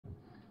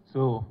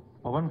So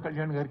Pawan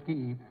Kalyan గారికి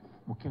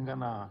ముఖ్యంగా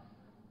నా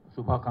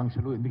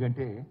శుభాకాంక్షలు.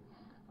 ఎందుకంటే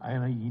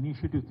ఆయన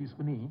ఇనిషియేటివ్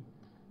తీసుకుని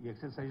ఈ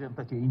ఎక్సర్సైజ్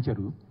అంతా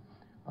చేయించారు.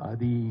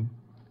 అది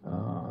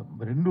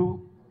రెండు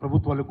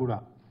ప్రభుత్వాలకు కూడా,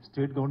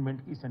 స్టేట్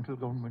గవర్నమెంట్కి సెంట్రల్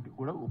గవర్నమెంట్కి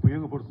కూడా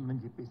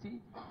ఉపయోగపడుతుందని చెప్పేసి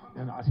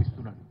నేను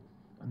ఆశిస్తున్నాను.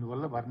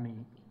 అందువల్ల వారిని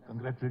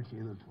కంగ్రాచులేట్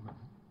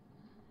చేయదలుచుకున్నాను.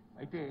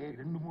 అయితే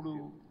 2-3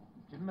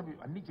 చిన్నవి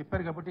అన్నీ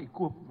చెప్పారు కాబట్టి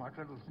ఎక్కువ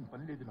మాట్లాడాల్సిన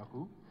పని లేదు నాకు.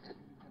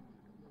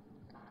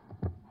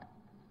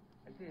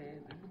 అయితే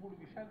 2-3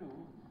 విషయాలు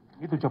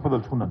మీతో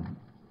చెప్పదలుచుకున్నాను.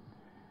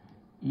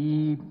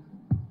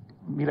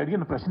 మీరు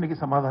అడిగిన ప్రశ్నకి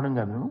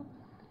సమాధానంగాను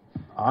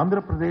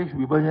ఆంధ్రప్రదేశ్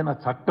విభజన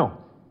చట్టం,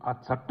 ఆ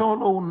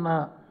చట్టంలో ఉన్న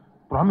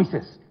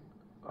ప్రామిసెస్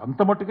అంత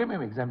మట్టుకే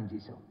మేము ఎగ్జామిన్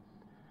చేసాం.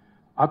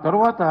 ఆ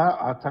తర్వాత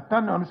ఆ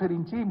చట్టాన్ని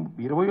అనుసరించి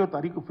 20వ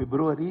తారీఖు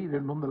ఫిబ్రవరి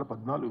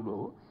 2014లో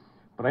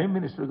ప్రైమ్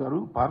మినిస్టర్ గారు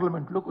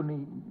పార్లమెంట్లో కొన్ని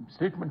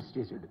స్టేట్మెంట్స్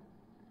చేశాడు.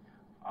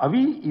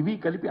 అవి ఇవి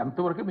కలిపి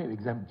అంతవరకే మేము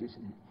ఎగ్జామిన్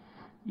చేసింది.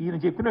 ఈయన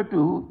చెప్పినట్టు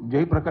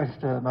జయప్రకాష్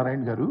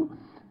నారాయణ గారు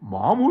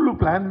మామూలు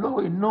ప్లాన్లో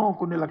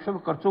కొన్ని లక్షలు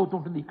ఖర్చు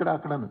అవుతుంటుంది ఇక్కడ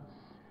అక్కడను.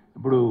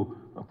 ఇప్పుడు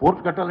పోర్ట్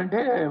కట్టాలంటే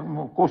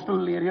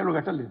కోస్టల్ ఏరియాలో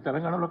కట్టాలి,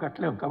 తెలంగాణలో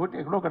కట్టలేము కాబట్టి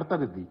ఎక్కడో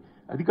కడతారు.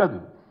 అది కాదు,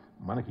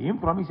 మనకేం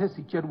ప్రామిసెస్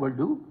ఇచ్చారు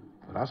వాళ్ళు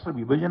రాష్ట్ర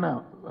విభజన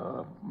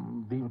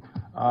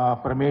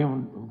ప్రమేయం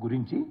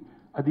గురించి,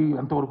 అది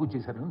అంతవరకు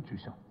చేశారని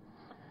చూసాం.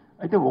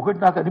 అయితే ఒకటి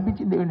నాకు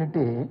అనిపించింది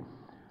ఏంటంటే,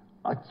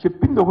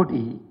 చెప్పింది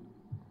ఒకటి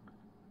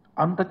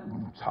అంత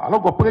చాలా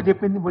గొప్పగా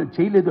చెప్పింది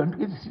చేయలేదు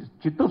అంటే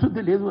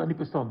చిత్తశుద్ధి లేదు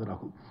అనిపిస్తూ ఉంది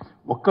నాకు.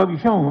 ఒక్క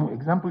విషయం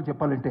ఎగ్జాంపుల్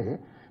చెప్పాలంటే,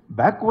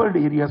 బ్యాక్వర్డ్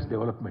ఏరియాస్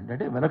డెవలప్మెంట్,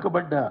 అంటే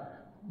వెనకబడ్డ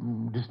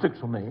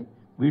డిస్ట్రిక్ట్స్ ఉన్నాయి,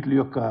 వీటి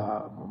యొక్క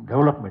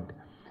డెవలప్మెంట్,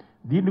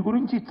 దీని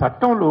గురించి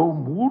చట్టంలో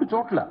 3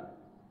 చోట్ల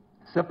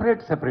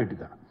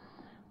సెపరేట్గా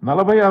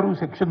 46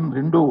 సెక్షన్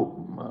 2వ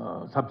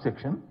సబ్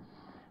సెక్షన్,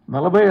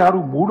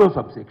 46 3వ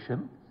సబ్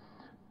సెక్షన్,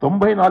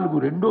 94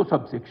 2వ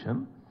సబ్ సెక్షన్,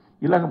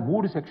 ఇలాగ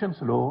 3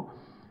 సెక్షన్స్లో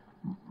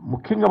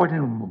ముఖ్యంగా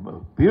వాటిని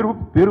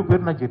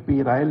పేరున చెప్పి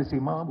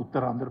రాయలసీమ,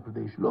 ఉత్తర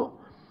ఆంధ్రప్రదేశ్లో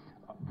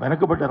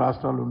వెనకబడ్డ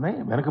రాష్ట్రాలు ఉన్నాయి,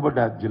 వెనకబడ్డ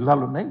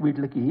జిల్లాలు ఉన్నాయి,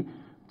 వీటికి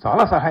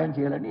చాలా సహాయం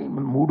చేయాలని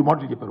 3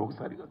 మాటలు చెప్పారు,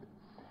 ఒకసారి కాదు.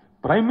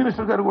 ప్రైమ్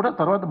మినిస్టర్ గారు కూడా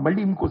తర్వాత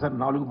మళ్ళీ ఇంకోసారి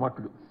 4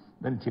 మాటలు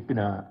దాన్ని చెప్పిన.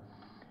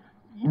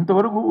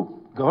 ఇంతవరకు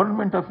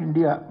government of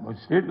India,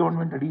 state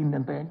government అడిగింది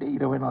ఎంత అంటే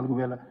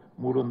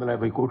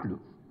 24,350 కోట్లు.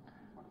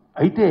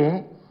 అయితే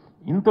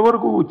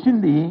ఇంతవరకు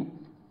వచ్చింది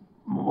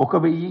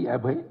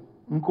 1,050,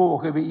 ఇంకో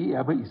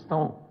 1,050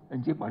 ఇస్తాం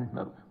అని చెప్పి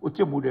అంటున్నారు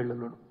వచ్చే 3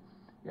 ఏళ్లలోనూ,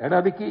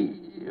 ఏడాదికి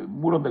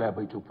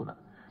 350 చొప్పున.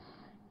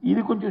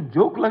 ఇది కొంచెం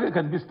జోక్ లాగా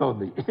కనిపిస్తూ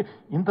ఉంది.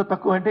 ఇంత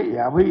తక్కువ అంటే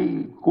 50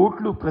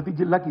 కోట్లు ప్రతి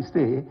జిల్లాకి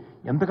ఇస్తే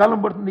ఎంతకాలం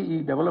పడుతుంది ఈ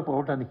డెవలప్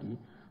అవ్వటానికి?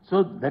 So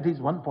that is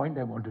one point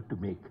I wanted to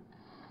make.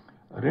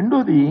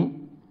 రెండోది,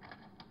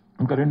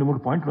 ఇంకా 2-3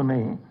 పాయింట్లు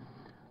ఉన్నాయి.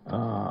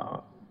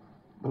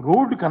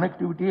 Road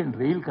connectivity and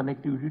rail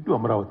connectivity to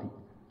Amaravati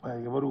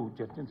ఎవరు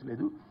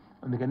చర్చించలేదు,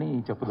 అందుకని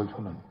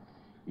చెప్పదలుచుకున్నాను.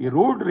 ఈ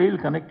రోడ్ రైల్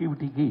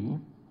కనెక్టివిటీకి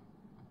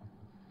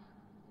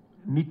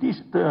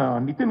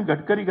నితిన్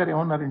గడ్కరీ గారు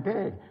ఏమన్నారంటే,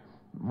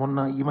 మొన్న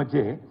ఈ మధ్య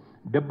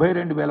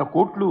 72,000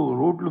 కోట్లు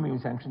రోడ్లు మేము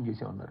శాంక్షన్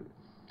చేసే ఉన్నారు.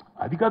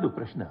 అది కాదు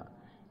ప్రశ్న.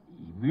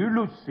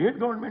 వీళ్ళు స్టేట్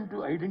గవర్నమెంట్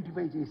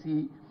ఐడెంటిఫై చేసి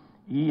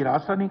ఈ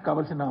రాష్ట్రానికి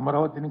కావాల్సిన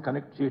అమరావతిని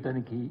కనెక్ట్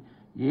చేయడానికి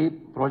ఏ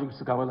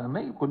ప్రాజెక్ట్స్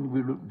కావాలన్నాయి కొన్ని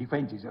వీళ్ళు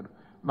డిఫైన్ చేశారు.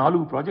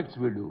 4 ప్రాజెక్ట్స్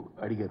వీళ్ళు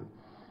అడిగారు.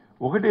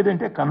 ఒకటి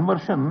ఏదంటే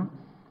conversion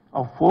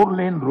of 4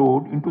 lane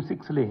road into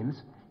 6 lanes.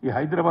 ఈ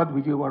హైదరాబాద్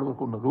విజయవాడ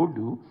వరకు ఉన్న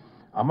రోడ్డు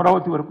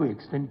అమరావతి వరకు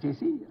ఎక్స్టెండ్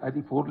చేసి అది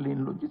 4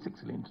 లేన్లోంచి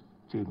 6 లేన్స్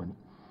చేయమని.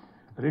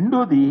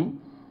 రెండోది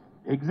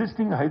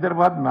ఎగ్జిస్టింగ్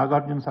హైదరాబాద్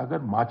నాగార్జున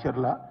సాగర్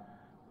మాచర్ల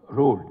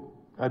రోడ్,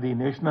 అది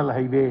నేషనల్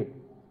హైవే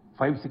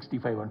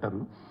 565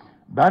 అంటారు,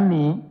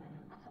 దాన్ని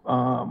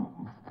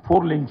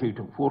 4 లేన్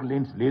చేయటం. 4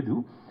 లేన్స్ లేదు.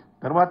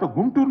 తర్వాత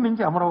గుంటూరు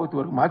నుంచి అమరావతి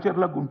వరకు,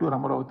 మాచర్ల గుంటూరు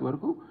అమరావతి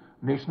వరకు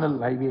నేషనల్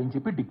హైవే అని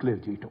చెప్పి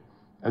డిక్లేర్ చేయటం,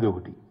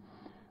 అదొకటి.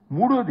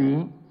 మూడోది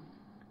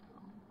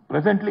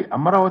ప్రజెంట్లీ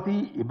అమరావతి,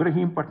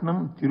 ఇబ్రహీంపట్నం,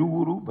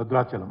 తిరువూరు,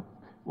 భద్రాచలం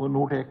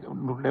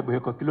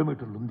 171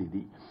 కిలోమీటర్లు ఉంది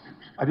ఇది.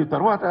 అది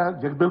తర్వాత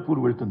జగదల్పూర్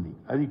వెళ్తుంది,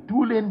 అది 2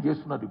 లేన్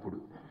చేస్తున్నారు ఇప్పుడు.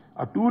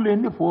 ఆ 2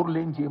 లేన్ని 4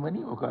 లేన్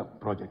చేయమని ఒక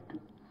ప్రాజెక్టు.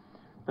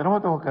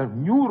 తర్వాత ఒక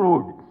new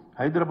road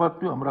Hyderabad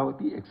to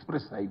Amaravati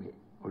express highway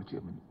ఒకటి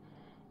చేయమని.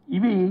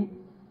 ఇవి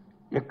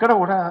ఎక్కడ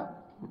కూడా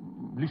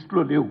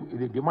లిస్టులో లేవు,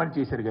 ఇది డిమాండ్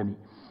చేశారు కానీ.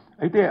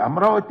 అయితే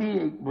అమరావతి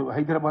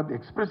హైదరాబాద్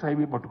ఎక్స్ప్రెస్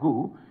హైవే మటుకు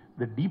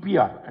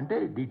డిపిఆర్ అంటే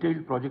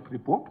డీటెయిల్డ్ ప్రాజెక్ట్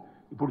రిపోర్ట్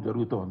ఇప్పుడు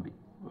జరుగుతూ ఉంది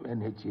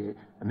NHA,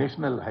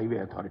 నేషనల్ హైవే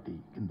అథారిటీ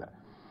కింద.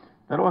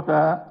 తర్వాత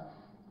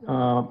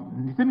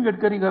నితిన్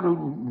గడ్కరీ గారు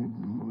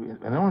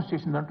అనౌన్స్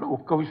చేసిన దాంట్లో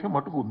ఒక్క విషయం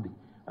మటుకు ఉంది,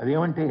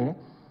 అదేమంటే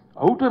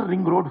outer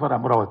ring road for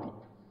Amaravati.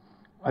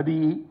 అది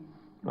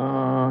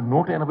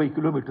 180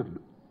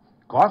 కిలోమీటర్లు,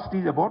 కాస్ట్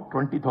ఈజ్ అబౌట్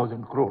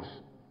 20,000 crores.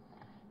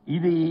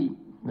 ఇది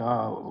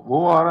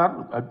ఓఆర్ఆర్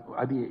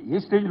అది ఏ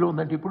స్టేజ్లో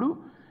ఉందంటే ఇప్పుడు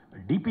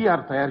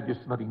డిపిఆర్ తయారు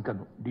చేస్తున్నారు, ఇంకా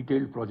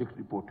డీటెయిల్డ్ ప్రాజెక్ట్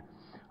రిపోర్ట్.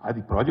 అది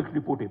ప్రాజెక్ట్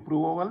రిపోర్ట్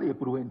అప్రూవ్ అవ్వాలి,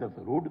 అప్రూవ్ అయిన తర్వాత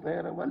రోడ్డు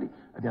తయారవ్వాలి,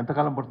 అది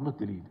ఎంతకాలం పడుతుందో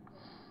తెలియదు.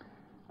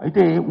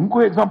 అయితే ఇంకో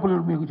ఎగ్జాంపుల్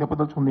మీకు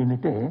చెప్పదలుచుకుంది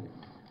ఏంటంటే,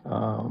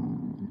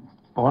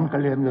 పవన్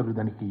కళ్యాణ్ గారు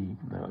దానికి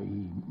ఈ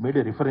మేడ్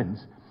ఏ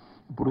రిఫరెన్స్.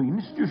 ఇప్పుడు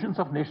ఇన్స్టిట్యూషన్స్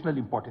ఆఫ్ నేషనల్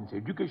ఇంపార్టెన్స్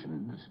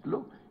ఎడ్యుకేషన్లో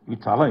ఇవి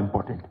చాలా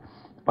ఇంపార్టెంట్.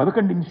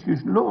 11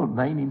 ఇన్స్టిట్యూషన్లో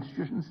 9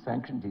 ఇన్స్టిట్యూషన్స్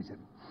శాంక్షన్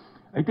చేశారు.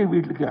 అయితే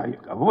వీటికి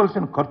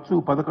అవ్వవలసిన ఖర్చు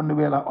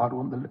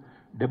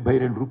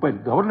 11,672 రూపాయలు.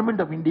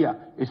 గవర్నమెంట్ ఆఫ్ ఇండియా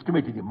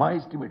ఎస్టిమేట్, ఇది మా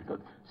ఎస్టిమేట్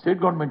కాదు, స్టేట్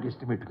గవర్నమెంట్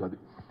ఎస్టిమేట్ కాదు.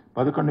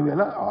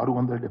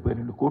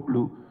 11,672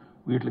 కోట్లు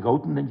వీటికి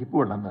అవుతుందని చెప్పి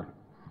వాళ్ళు అన్నారు.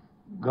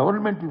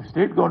 గవర్నమెంట్,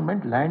 స్టేట్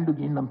గవర్నమెంట్ ల్యాండ్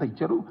అంతా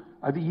ఇచ్చారు,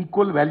 అది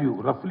ఈక్వల్ వాల్యూ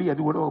రఫ్లీ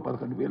అది కూడా ఒక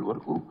 11,000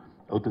 వరకు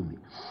అవుతుంది.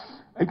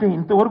 అయితే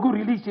ఇంతవరకు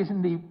రిలీజ్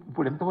చేసింది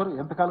ఇప్పుడు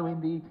ఎంతకాలం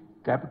అయింది?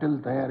 క్యాపిటల్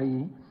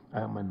తయారయ్యి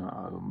మన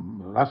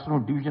రాష్ట్రం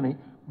డివిజన్ అయ్యి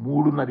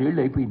 3.5 ఏళ్ళు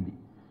అయిపోయింది.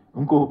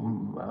 ఇంకో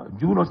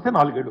జూన్ వస్తే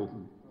 4 ఏళ్ళు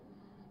అవుతుంది.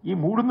 ఈ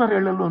 3.5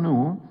 ఏళ్లలోనూ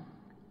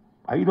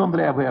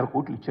 556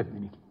 కోట్లు ఇచ్చారు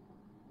దీనికి,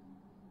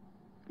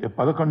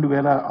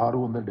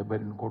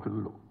 11,672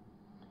 కోట్లలో.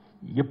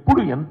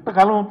 ఎప్పుడు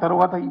ఎంతకాలం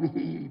తర్వాత ఇవి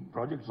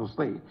ప్రాజెక్ట్స్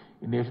వస్తాయి,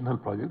 ఈ నేషనల్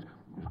ప్రాజెక్ట్స్?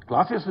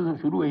 క్లాసెస్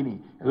షురూ అయినాయి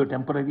ఏదో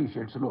టెంపరీ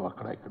షెడ్స్లో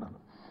అక్కడ ఇక్కడ.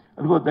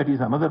 అదిగో that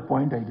is another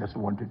point I just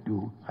wanted to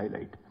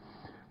highlight.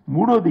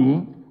 మూడోది,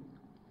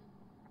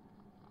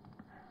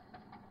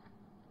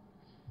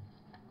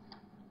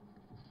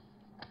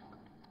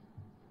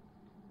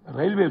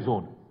 రైల్వే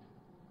జోన్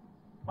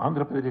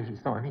ఆంధ్రప్రదేశ్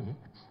ఇస్తామని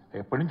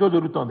ఎప్పటి నుంచో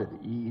జరుగుతోంది. అది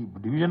ఈ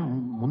డివిజన్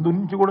ముందు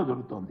నుంచి కూడా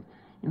జరుగుతోంది.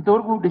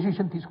 ఇంతవరకు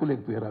డెసిషన్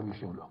తీసుకోలేకపోయారు ఆ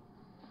విషయంలో.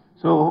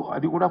 సో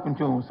అది కూడా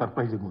కొంచెం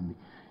సర్ప్రైజింగ్ ఉంది.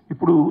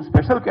 ఇప్పుడు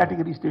స్పెషల్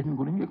కేటగిరీ స్టేషన్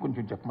గురించి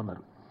కొంచెం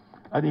చెప్పమన్నారు.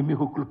 అది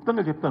మీకు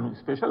క్లుప్తంగా చెప్తాను.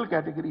 స్పెషల్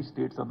కేటగిరీ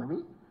స్టేట్స్ అన్నవి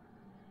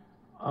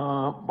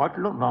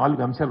వాటిలో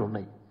 4 అంశాలు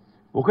ఉన్నాయి.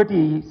 ఒకటి,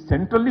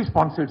 centrally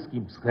sponsored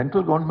schemes.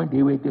 Central government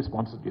ఏవైతే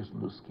స్పాన్సర్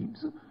చేస్తుందో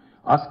స్కీమ్స్,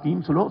 ఆ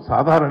స్కీమ్స్లో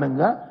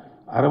సాధారణంగా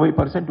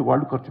 60%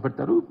 వాళ్ళు ఖర్చు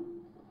పెడతారు,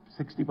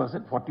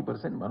 60%,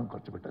 40% మనం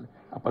ఖర్చు పెట్టాలి.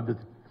 ఆ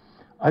పద్ధతి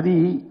అది.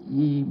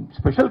 ఈ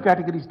స్పెషల్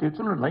కేటగిరీ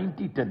స్టేట్స్లో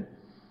 90-10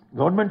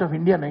 గవర్నమెంట్ ఆఫ్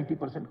ఇండియా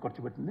 90%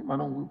 ఖర్చు పెట్టింది,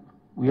 మనం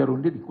we are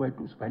only required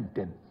to spend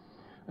 10.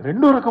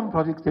 రెండో రకం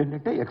ప్రాజెక్ట్స్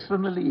ఏంటంటే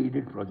ఎక్స్టర్నల్లీ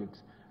ఎయిడెడ్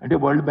ప్రాజెక్ట్స్, అంటే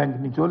వరల్డ్ బ్యాంక్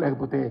నుంచో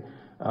లేకపోతే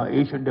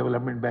ఏషియన్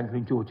డెవలప్మెంట్ బ్యాంక్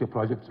నుంచో వచ్చే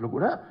ప్రాజెక్ట్స్లో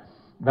కూడా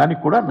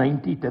దానికి కూడా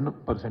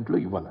 90-10%లో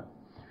ఇవ్వాలి.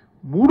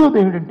 మూడోది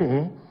ఏమిటంటే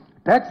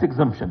ట్యాక్స్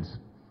ఎగ్జంప్షన్స్.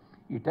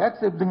 ఈ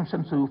ట్యాక్స్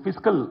ఎగ్జంప్షన్స్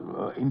ఫిజికల్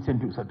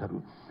ఇన్సెంటివ్స్ అంటారు.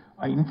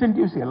 ఆ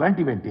ఇన్సెంటివ్స్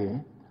ఎలాంటివి అంటే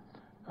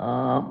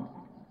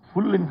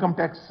full income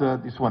tax,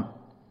 this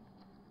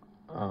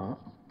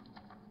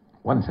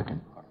one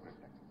second,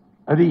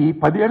 అది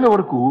 10 ఏళ్ల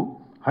వరకు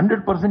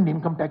 100%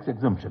 ఇన్కమ్ ట్యాక్స్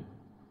ఎగ్జంప్షన్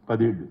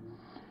 10 ఏళ్ళు.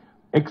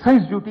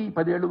 ఎక్సైజ్ డ్యూటీ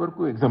 10 ఏళ్ల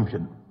వరకు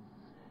ఎగ్జంప్షన్.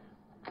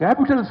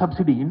 క్యాపిటల్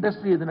సబ్సిడీ,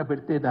 ఇండస్ట్రీ ఏదైనా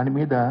పెడితే దాని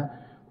మీద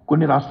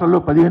కొన్ని రాష్ట్రాల్లో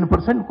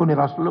 15%, కొన్ని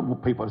రాష్ట్రాల్లో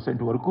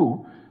 30% వరకు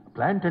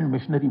ప్లాంట్ అండ్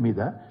మెషినరీ మీద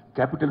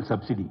క్యాపిటల్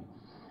సబ్సిడీ.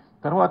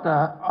 తర్వాత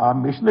ఆ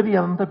మెషినరీ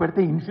అంతా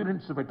పెడితే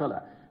ఇన్సూరెన్స్ పెట్టాలా.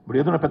 ఇప్పుడు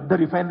ఏదైనా పెద్ద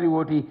రిఫైనరీ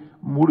ఒకటి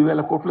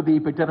 3,000 కోట్లది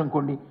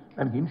పెట్టారనుకోండి,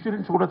 దానికి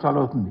ఇన్సూరెన్స్ కూడా చాలా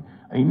అవుతుంది.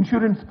 ఆ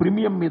ఇన్సూరెన్స్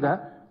ప్రీమియం మీద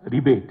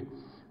రిబేట్.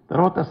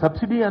 తర్వాత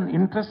subsidy and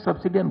interest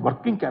subsidy and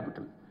working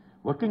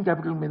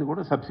capital మీద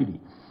కూడా సబ్సిడీ.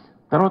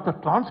 తర్వాత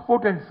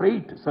ట్రాన్స్పోర్ట్ అండ్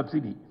ఫ్రైట్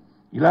సబ్సిడీ,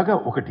 ఇలాగా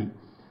ఒకటి.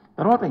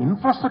 తర్వాత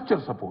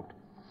infrastructure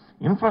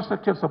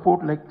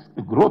support like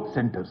growth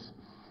centres,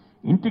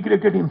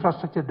 integrated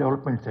infrastructure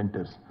development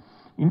centres,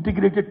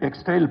 integrated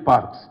textile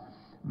parks,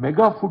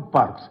 mega food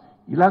parks,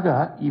 ఇలాగా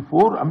ఈ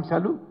 4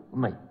 అంశాలు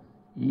ఉన్నాయి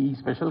ఈ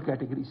స్పెషల్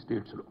కేటగిరీ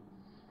స్టేట్స్లో.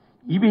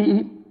 ఇవి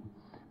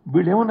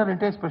వీళ్ళు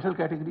ఏమన్నారంటే స్పెషల్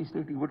కేటగిరీ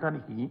స్టేట్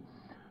ఇవ్వడానికి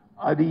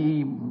అది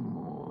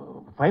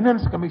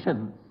ఫైనాన్స్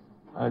కమిషన్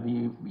అది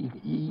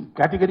ఈ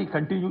కేటగిరీ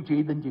కంటిన్యూ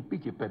చేయదని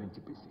చెప్పారని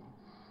చెప్పేసి.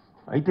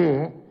 అయితే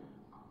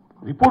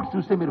రిపోర్ట్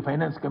చూస్తే మీరు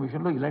ఫైనాన్స్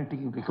కమిషన్లో ఇలాంటి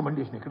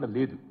రికమెండేషన్ ఎక్కడ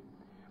లేదు.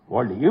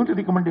 వాళ్ళు ఏమిటి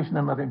రికమెండేషన్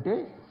అన్నారంటే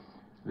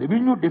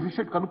రెవెన్యూ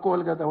డెఫిసిట్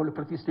కనుక్కోవాలి కదా వాళ్ళు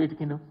ప్రతి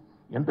స్టేట్కి,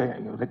 ఎంత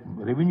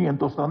రెవెన్యూ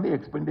ఎంత వస్తుంది,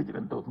 ఎక్స్పెండిచర్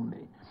ఎంత అవుతుంది.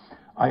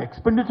 ఆ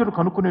ఎక్స్పెండిచర్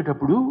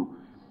కనుక్కునేటప్పుడు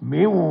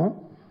మేము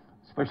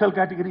స్పెషల్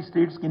కేటగిరీ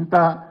స్టేట్స్కి ఇంత,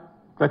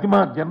 ప్రతిమ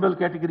జనరల్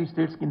కేటగిరీ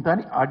స్టేట్స్కి ఇంత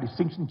అని ఆ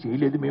డిస్టింక్షన్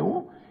చేయలేదు. మేము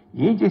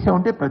ఏం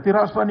చేసామంటే ప్రతి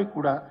రాష్ట్రానికి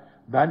కూడా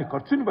దాని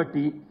ఖర్చుని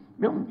బట్టి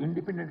మేము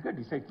ఇండిపెండెంట్గా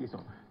డిసైడ్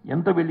చేసాం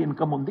ఎంత వెళ్ళి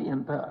ఇన్కమ్ ఉంది,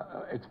 ఎంత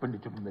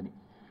ఎక్స్పెండిచర్ ఉందని.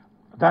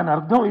 దాని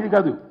అర్థం ఇది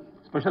కాదు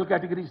స్పెషల్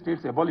కేటగిరీ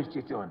స్టేట్స్ అబాలిష్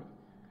చేసామని.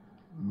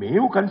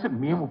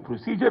 మేము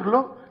ప్రొసీజర్లో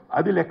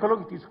అది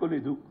లెక్కలోకి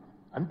తీసుకోలేదు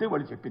అంతే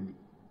వాళ్ళు చెప్పింది.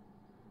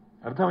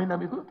 అర్థమైందా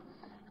మీకు?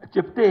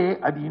 చెప్తే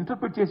అది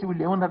ఇంటర్ప్రిట్ చేసి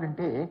వీళ్ళు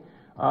ఏమన్నారంటే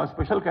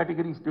స్పెషల్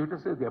కేటగిరీ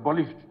స్టేటస్ అది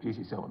అబాలిష్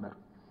చేసేసామన్నారు.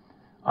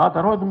 ఆ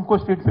తర్వాత ఇంకో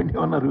స్టేట్మెంట్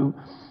ఏమన్నారు,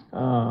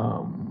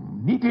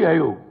 నీతి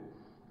ఆయోగ్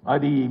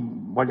అది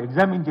వాళ్ళు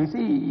ఎగ్జామిన్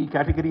చేసి ఈ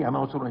కేటగిరీ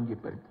అనవసరం అని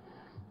చెప్పారు.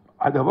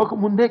 అది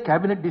అవ్వకముందే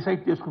క్యాబినెట్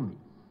డిసైడ్ చేసుకుంది.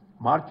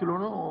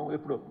 మార్చిలోనూ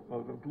ఎప్పుడో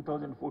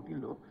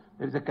 2014లో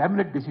there is a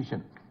cabinet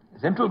decision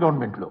central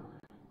గవర్నమెంట్లో,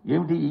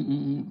 ఏమిటి ఈ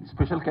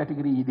స్పెషల్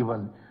కేటగిరీ ఇది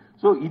ఇవ్వాలని.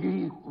 సో ఇది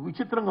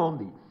విచిత్రంగా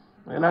ఉంది.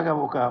 ఎలాగా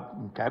ఒక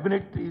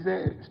cabinet is a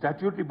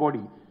statutory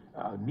body,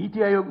 NITI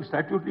Aayog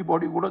statutory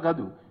body కూడా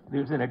కాదు,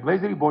 ఇట్స్ అన్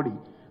అడ్వైజరీ బాడీ.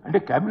 అంటే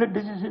క్యాబినెట్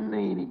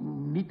డెసిషన్ని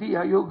నీతి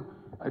ఆయోగ్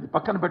అది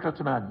పక్కన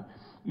పెట్టొచ్చునా అని.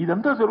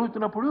 ఇదంతా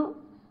జరుగుతున్నప్పుడు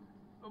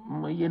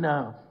ఈయన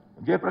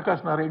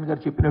జయప్రకాష్ నారాయణ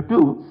గారు చెప్పినట్టు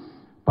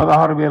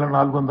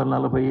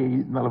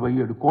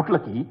 16,447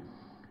 కోట్లకి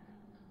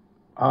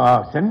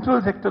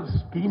సెంట్రల్ సెక్టర్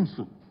స్కీమ్స్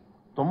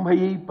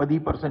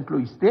 90-10%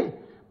 ఇస్తే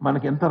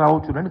మనకి ఎంత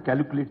రావచ్చునని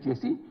క్యాలిక్యులేట్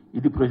చేసి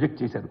ఇది ప్రొజెక్ట్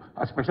చేశారు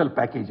ఆ స్పెషల్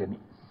ప్యాకేజ్ అని.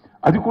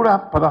 అది కూడా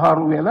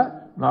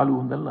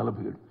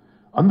 16,447.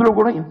 అందులో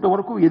కూడా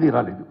ఇంతవరకు ఏది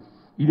రాలేదు.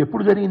 ఇది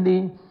ఎప్పుడు జరిగింది?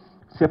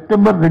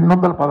 సెప్టెంబర్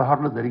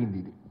 2016లో జరిగింది.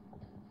 ఇది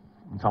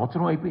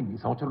సంవత్సరం అయిపోయింది,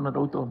 సంవత్సరంన్నర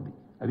అవుతోంది,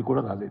 అది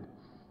కూడా రాలేదు.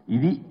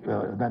 ఇది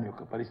దాని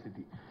యొక్క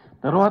పరిస్థితి.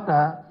 తర్వాత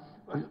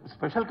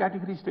స్పెషల్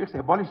కేటగిరీ స్టేట్స్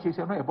అబాలిష్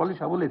చేశానో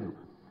అబాలిష్ అవ్వలేదు.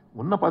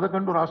 ఉన్న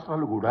 11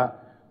 రాష్ట్రాలు కూడా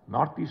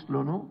నార్త్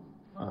ఈస్ట్లోను,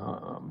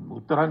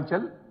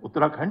 ఉత్తరాంచల్,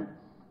 ఉత్తరాఖండ్,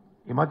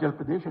 హిమాచల్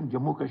ప్రదేశ్ అండ్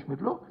జమ్మూ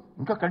కాశ్మీర్లో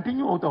ఇంకా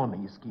కంటిన్యూ అవుతూ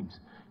ఉన్నాయి ఈ స్కీమ్స్.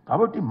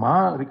 కాబట్టి మా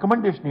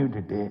రికమెండేషన్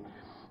ఏమిటంటే,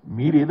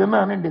 మీరు ఏదన్నా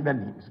అనండి,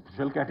 దాన్ని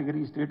స్పెషల్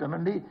కేటగిరీ స్టేట్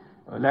అనండి,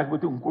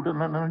 లేకపోతే ఇంకోటి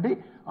అనండి,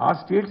 ఆ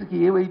స్టేట్స్కి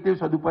ఏవైతే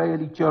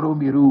సదుపాయాలు ఇచ్చారో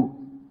మీరు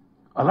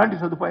అలాంటి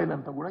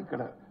సదుపాయాలంతా కూడా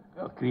ఇక్కడ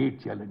క్రియేట్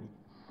చేయాలని.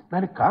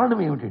 దానికి కారణం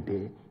ఏమిటంటే,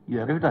 ఇది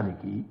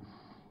జరగటానికి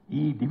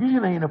ఈ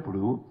డివిజన్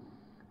అయినప్పుడు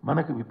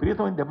మనకు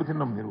విపరీతమైన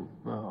దెబ్బతిన్నాం. మీరు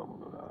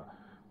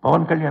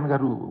పవన్ కళ్యాణ్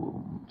గారు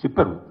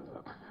చెప్పారు,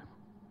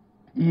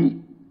 ఈ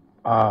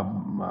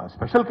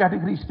స్పెషల్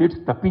కేటగిరీ స్టేట్స్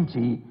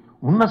తప్పించి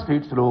ఉన్న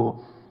స్టేట్స్లో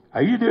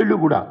 5 ఏళ్ళు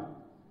కూడా,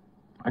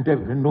 అంటే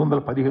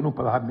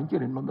 2015-16 నుంచి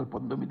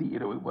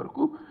 2019-20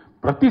 వరకు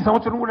ప్రతి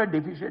సంవత్సరం కూడా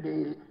డెఫిషిట్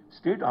అయ్యే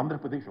స్టేట్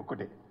ఆంధ్రప్రదేశ్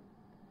ఒక్కటే.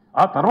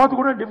 ఆ తర్వాత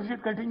కూడా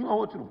డెఫిషిట్ కంటిన్యూ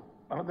అవ్వచ్చు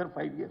అనదర్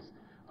 5 years.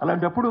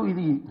 అలాంటప్పుడు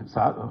ఇది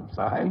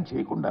సహాయం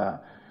చేయకుండా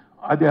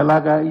అది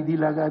అలాగా ఇది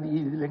ఇలాగా అది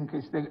ఇది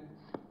లెంకేస్తే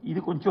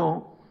ఇది కొంచెం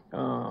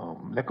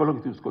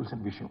లెక్కలోకి తీసుకోవాల్సిన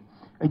విషయం.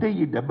 అయితే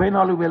ఈ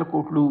 74,000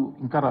 కోట్లు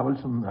ఇంకా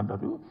రావాల్సి ఉంది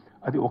అన్నారు.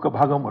 అది ఒక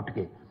భాగం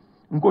మట్టుకే.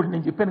 ఇంకోటి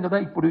నేను చెప్పాను కదా,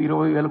 ఇప్పుడు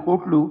 20,000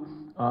 కోట్లు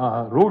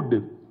రోడ్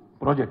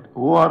ప్రాజెక్ట్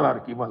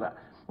ఓఆర్ఆర్కి ఇవ్వాల.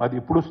 అది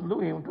ఎప్పుడు వస్తుందో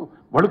ఏమిటో,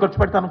 వాళ్ళు ఖర్చు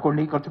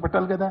పెడతానుకోండి, ఖర్చు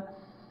పెట్టాలి కదా.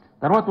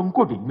 తర్వాత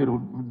ఇంకోటి మీరు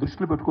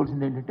దృష్టిలో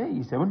పెట్టుకోవాల్సింది ఏంటంటే, ఈ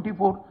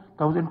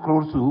 74,000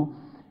 crores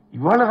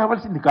ఇవాళ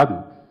రావాల్సింది కాదు,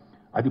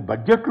 అది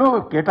బడ్జెట్లో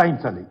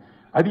కేటాయించాలి.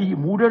 అది ఈ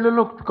 3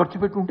 ఏళ్లలో ఖర్చు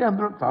పెట్టుంటే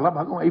అందులో చాలా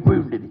భాగం అయిపోయి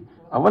ఉండేది,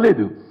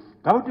 అవ్వలేదు.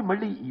 కాబట్టి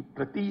మళ్ళీ ఈ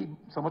ప్రతి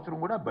సంవత్సరం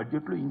కూడా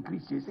బడ్జెట్లో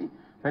ఇంక్రీజ్ చేసి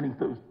దానికి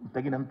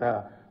తగినంత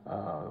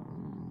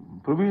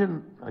ప్రొవిజన్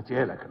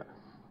చేయాలి అక్కడ.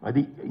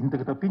 అది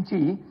ఇంతకు తప్పించి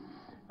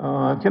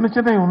చిన్న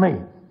చిన్నవి ఉన్నాయి.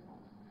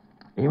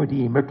 ఏమిటి?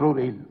 Metro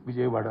rail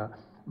Vijayawada,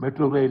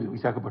 metro rail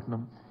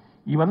Visakhapatnam,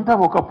 ఇవంతా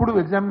ఒకప్పుడు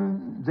ఎగ్జామ్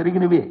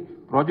జరిగినవే,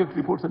 ప్రాజెక్ట్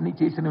రిపోర్ట్స్ అన్నీ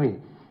చేసినవే.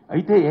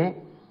 అయితే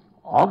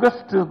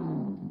ఆగస్ట్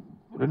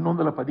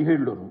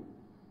 2017లోను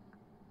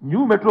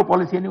న్యూ మెట్రో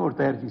పాలసీ అని ఒకటి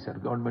తయారు చేశారు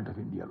గవర్నమెంట్ ఆఫ్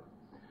ఇండియాలో.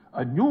 ఆ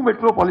న్యూ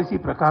మెట్రో పాలసీ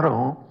ప్రకారం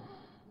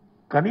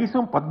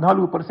కనీసం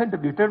 14%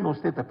 రిటర్న్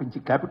వస్తే తప్పించి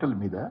క్యాపిటల్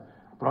మీద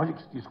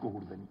ప్రాజెక్ట్స్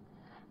తీసుకోకూడదని.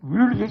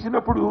 వీళ్ళు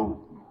చేసినప్పుడు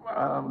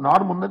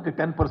నార్మ్ ఉన్నది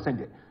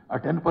 10%. ఆ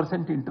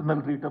 10%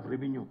 ఇంటర్నల్ రేట్ ఆఫ్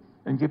రెవెన్యూ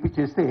అని చెప్పి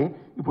చేస్తే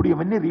ఇప్పుడు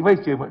ఇవన్నీ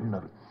రివైజ్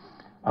చేయబడినారు.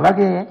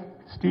 అలాగే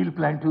స్టీల్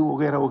ప్లాంటు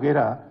వగేరా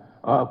వగేరా,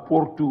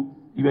 పోర్టు,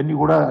 ఇవన్నీ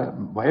కూడా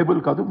వయబుల్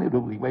కాదు, మీరు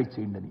రివైజ్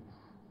చేయండి అని.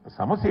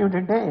 సమస్య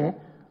ఏమిటంటే,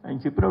 ఆయన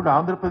చెప్పినప్పుడు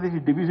ఆంధ్రప్రదేశ్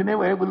డివిజనే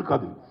వయబుల్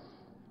కాదు.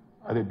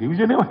 అదే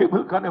డివిజనే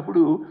వయబుల్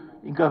కానప్పుడు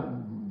ఇంకా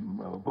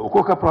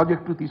ఒక్కొక్క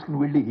ప్రాజెక్టు తీసుకుని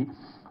వెళ్ళి,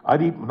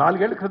 అది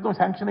 4 ఏళ్ల క్రితం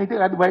శాంక్షన్ అయితే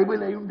అది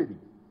వయబుల్ అయి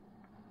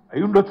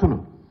ఉండొచ్చును.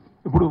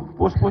 ఇప్పుడు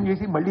పోస్ట్పోన్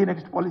చేసి మళ్ళీ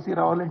నెక్స్ట్ పాలసీ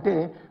రావాలంటే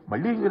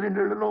మళ్ళీ 2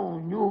 ఏళ్లలో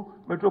న్యూ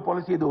మెట్రో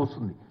పాలసీ ఏదో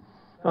వస్తుంది.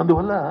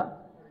 అందువల్ల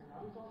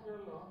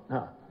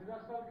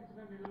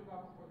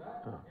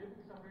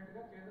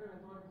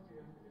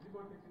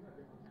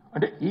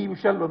అంటే ఈ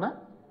విషయాల్లోనా,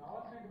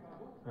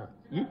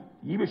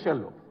 ఈ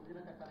విషయాల్లో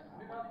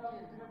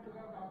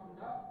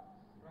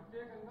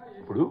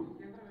ఇప్పుడు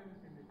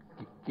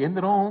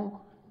కేంద్రం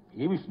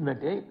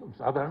ఏమిస్తుందంటే,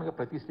 సాధారణంగా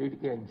ప్రతి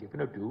స్టేట్కి ఆయన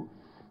చెప్పినట్టు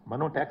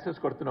మనం ట్యాక్సెస్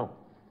కడుతున్నాం,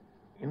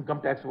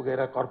 ఇన్కమ్ ట్యాక్స్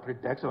వగైరా,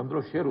 కార్పొరేట్ ట్యాక్స్, అందులో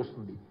షేర్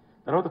వస్తుంది.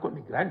 తర్వాత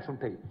కొన్ని గ్రాంట్స్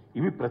ఉంటాయి,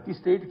 ఇవి ప్రతి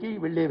స్టేట్కి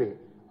వెళ్ళేవే.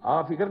 ఆ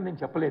ఫిగర్ నేను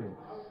చెప్పలేను.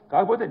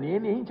 కాకపోతే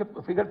నేనేం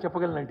ఫిగర్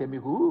చెప్పగలనంటే,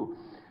 మీకు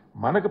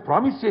మనకు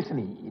ప్రామిస్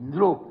చేసినవి,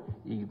 ఇందులో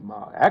ఈ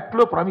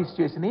యాక్ట్లో ప్రామిస్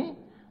చేసినవి,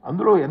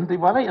 అందులో ఎంత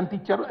ఇవ్వాలా ఎంత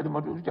ఇచ్చారో అది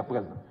మనం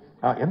చెప్పగలను.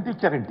 ఎంత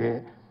ఇచ్చారంటే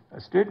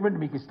స్టేట్మెంట్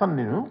మీకు ఇస్తాను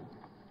నేను.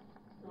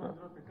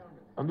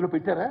 అందులో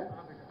పెట్టారా?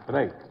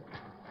 రైట్,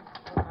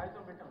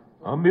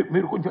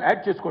 మీరు కొంచెం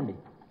యాడ్ చేసుకోండి.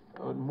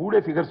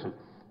 3 ఫిగర్స్.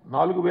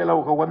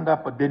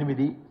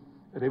 4,118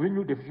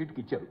 రెవెన్యూ డెఫిసిట్కి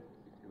ఇచ్చారు.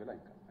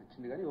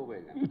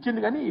 ఇచ్చింది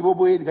కానీ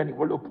ఇవ్వబోయేది కానీ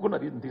వాళ్ళు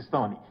ఒప్పుకున్నారు ఇంత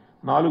ఇస్తామని.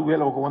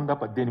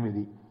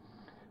 4,118.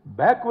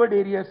 బ్యాక్వర్డ్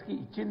ఏరియాస్కి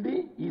ఇచ్చింది,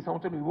 ఈ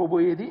సంవత్సరం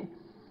ఇవ్వబోయేది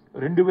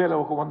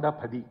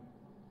 2,110.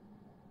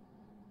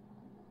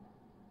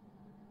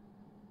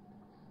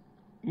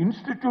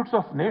 ఇన్స్టిట్యూట్స్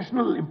ఆఫ్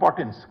నేషనల్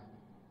ఇంపార్టెన్స్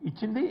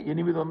ఇచ్చింది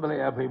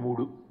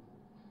 853.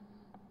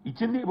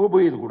 ఇచ్చింది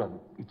ఇవ్వబోయేది కూడా,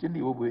 ఇచ్చింది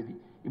ఇవ్వబోయేది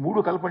ఈ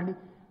 3 కలపండి,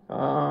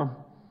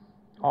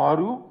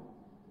 6,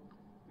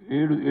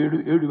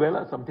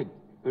 7,000 సంథింగ్,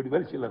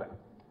 7,000 చిల్లర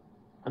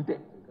అంతే.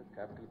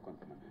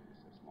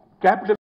 క్యాపిటల్